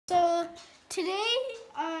today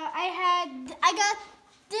I got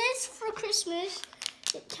this for Christmas.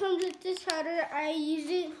 It comes with this powder. I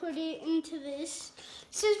used it, put it into this. It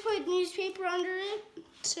says put newspaper under it.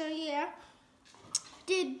 So yeah,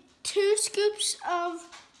 did 2 scoops of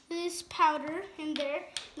this powder in there.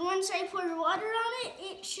 And once I pour water on it,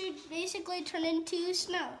 it should basically turn into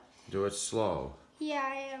snow. Do it slow. Yeah,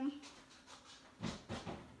 I am.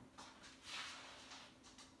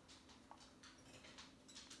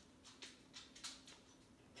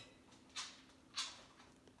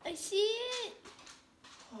 I see it.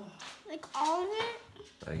 Like all of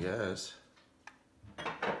it. I guess.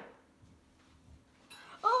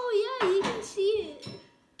 Oh yeah, you can see it.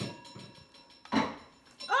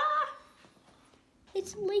 Ah!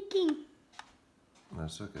 It's leaking.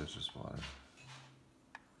 That's okay, it's just water.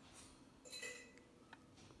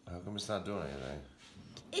 How come it's not doing anything?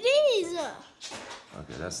 It is.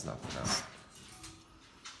 Okay, that's enough now.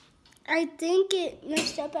 I think it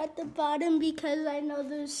messed up at the bottom because I know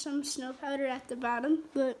there's some snow powder at the bottom,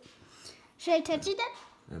 but should I touch it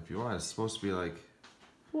then? If you want, it's supposed to be like...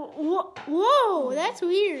 Whoa, that's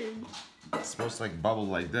weird. It's supposed to like bubble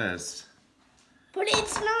like this. But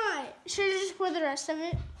it's not. Should I just pour the rest of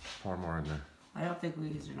it? Pour more in there. I don't think we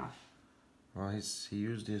used enough. Well, he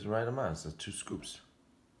used his right amount, so 2 scoops.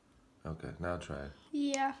 Okay, now try it.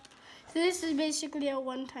 Yeah. So this is basically a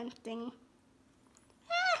one-time thing.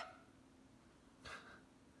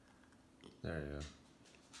 There you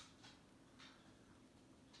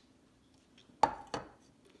go.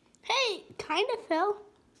 Hey, kind of fell.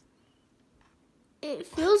 It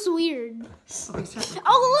feels weird.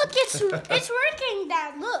 Oh, look, it's working,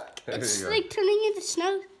 Dad. Look, There it's you go. like turning into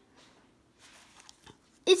snow.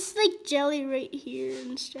 It's like jelly right here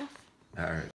and stuff. All right.